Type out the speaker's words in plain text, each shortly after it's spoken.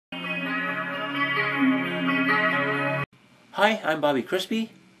Hi, I'm Bobby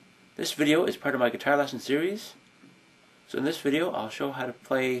Crispy. This video is part of my guitar lesson series. So in this video I'll show how to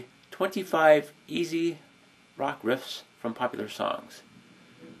play 25 easy rock riffs from popular songs.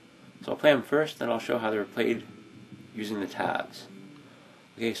 So I'll play them first, then I'll show how they're played using the tabs.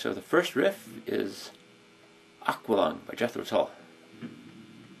 Okay, so the first riff is Aqualung by Jethro Tull.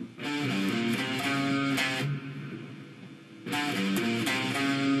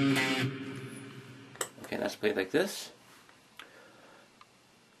 Okay, that's played like this.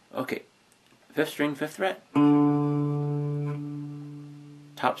 Okay, 5th string, 5th fret,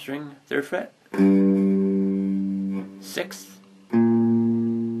 top string, 3rd fret, 6th,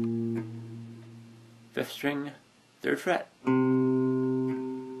 5th string, 3rd fret,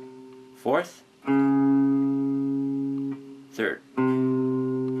 4th, 3rd.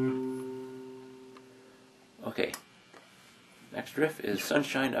 Okay, next riff is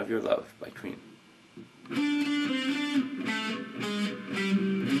Sunshine of Your Love by Cream.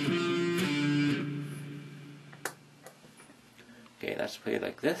 Okay, that's played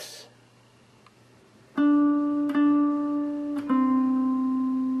like this.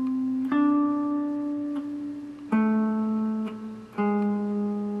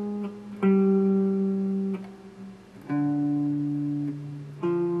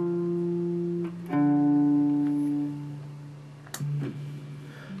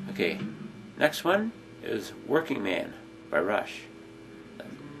 Okay, next one is Working Man by Rush.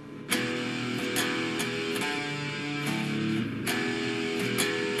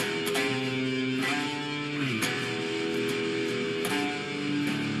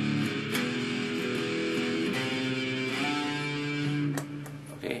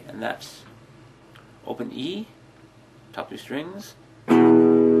 Okay, and that's open E, top 2 strings,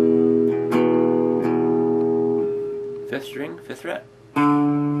 5th string, 5th fret,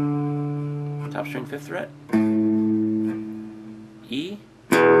 top string, 5th fret, E,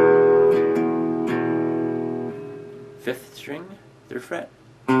 5th string, 3rd fret,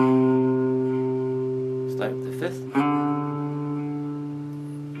 slide up the 5th.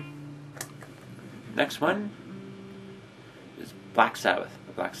 Next one is Black Sabbath,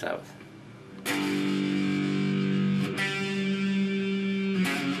 by Black Sabbath.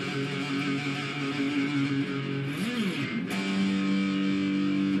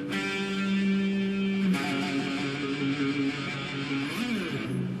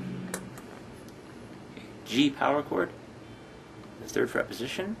 G power chord, the 3rd fret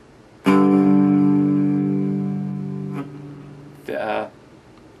position.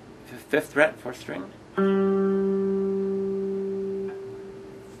 5th fret, 4th string.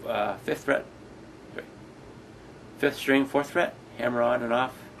 5th fret, sorry. 5th string, 4th fret, hammer on and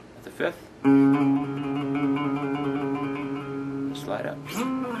off at the 5th. Slide up.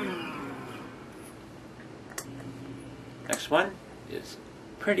 Next one is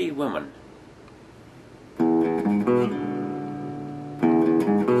Pretty Woman.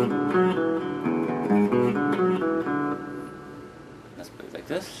 Let's play it like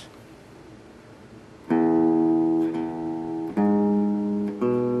this.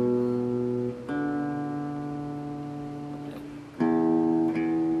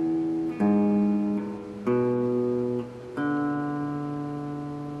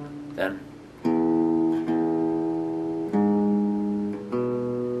 Then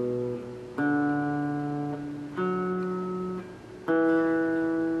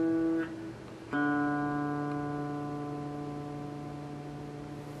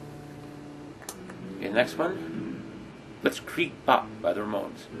okay, next one, Let's Creek Bop by the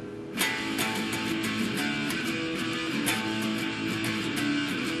Ramones.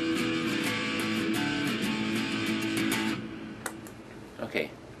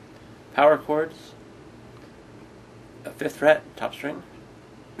 Okay, power chords, a 5th fret, top string,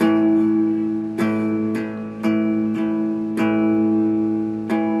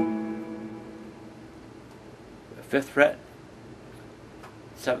 5th fret,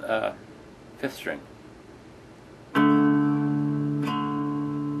 5th string,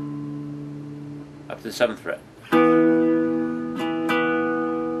 up to the 7th fret.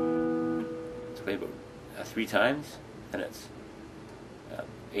 Let's play about 3 times, then it's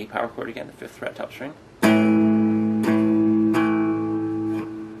A power chord again, the 5th fret, top string.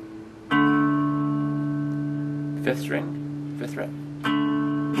 5th string, 5th fret.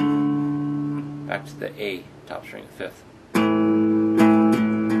 Back to the A, top string, 5th.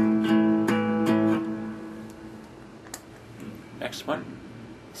 Next one,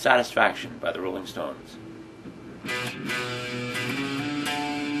 Satisfaction by the Rolling Stones.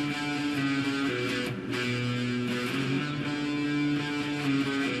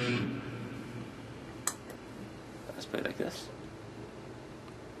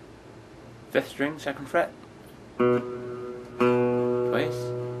 5th string, 2nd fret, twice,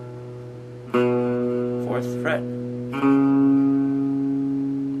 4th fret,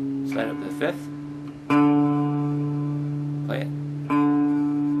 slide up to the 5th, play it,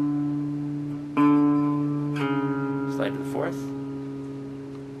 slide to the 4th,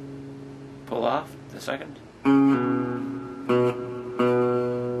 pull off the 2nd,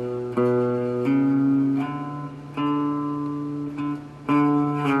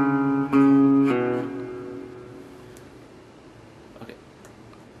 okay,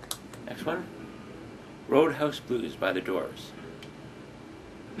 next one, Roadhouse Blues by the Doors.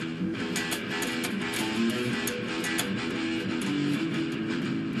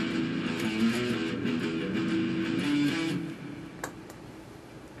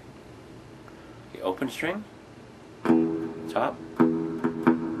 The open string, top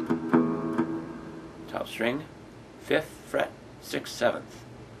string, 5th fret, 6th, 7th.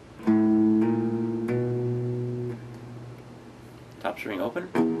 Top string open,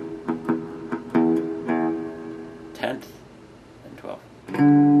 10th and 12th.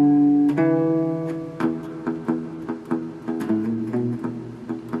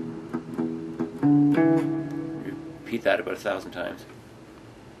 Repeat that about 1,000 times.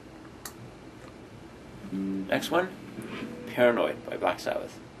 Next one, Paranoid by Black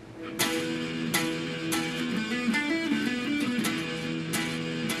Sabbath.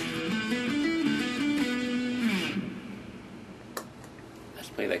 Let's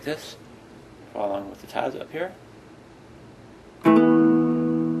play like this. Follow along with the tabs up here.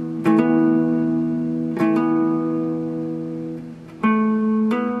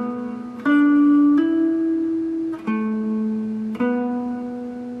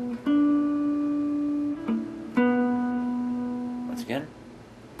 Once again.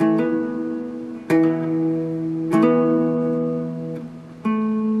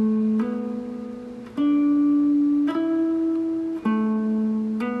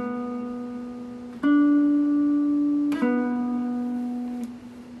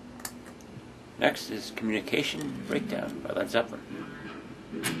 Next is Communication Breakdown by Led Zeppelin.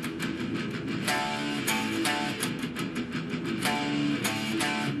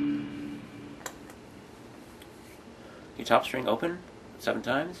 Your top string open 7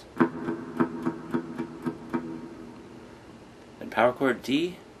 times. Then power chord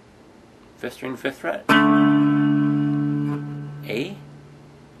D, 5th string, 5th fret. A,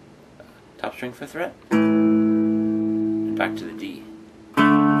 top string, 5th fret. And back to the D.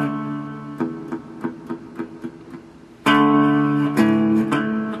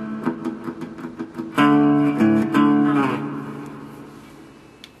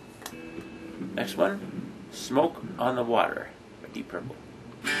 Next one, Smoke on the Water by Deep Purple.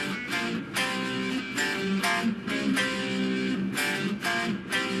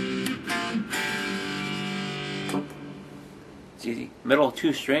 It's easy. Middle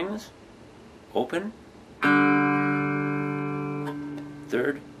 2 strings, open,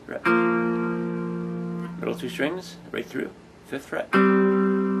 3rd fret. Middle 2 strings, right through, 5th fret.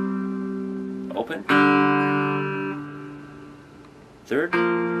 Open, 3rd,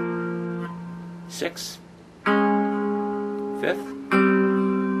 6th, 5th,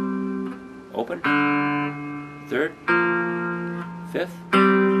 open, 3rd, 5th,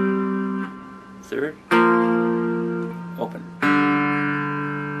 3rd, open.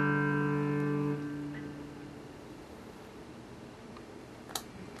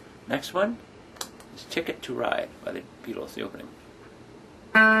 Next one is Ticket to Ride by the Beatles, the opening.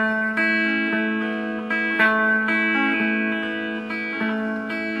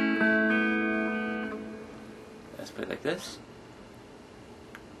 Let's play it like this.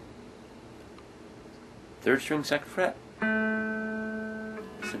 3rd string, 2nd fret.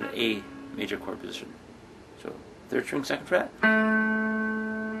 It's in an A major chord position. So 3rd string, 2nd fret.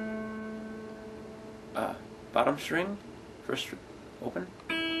 Bottom string, 1st open.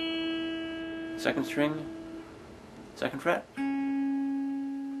 2nd string, 2nd fret.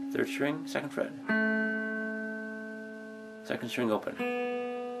 3rd string, 2nd fret. 2nd string open.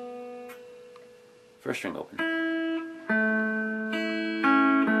 1st string open.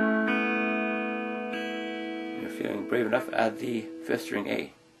 You're feeling brave enough, add the 5th string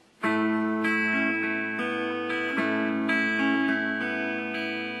A.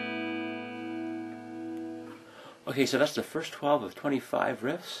 Okay, so that's the first 12 of 25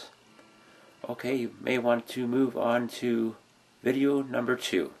 riffs. Okay, you may want to move on to video number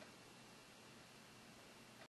 2.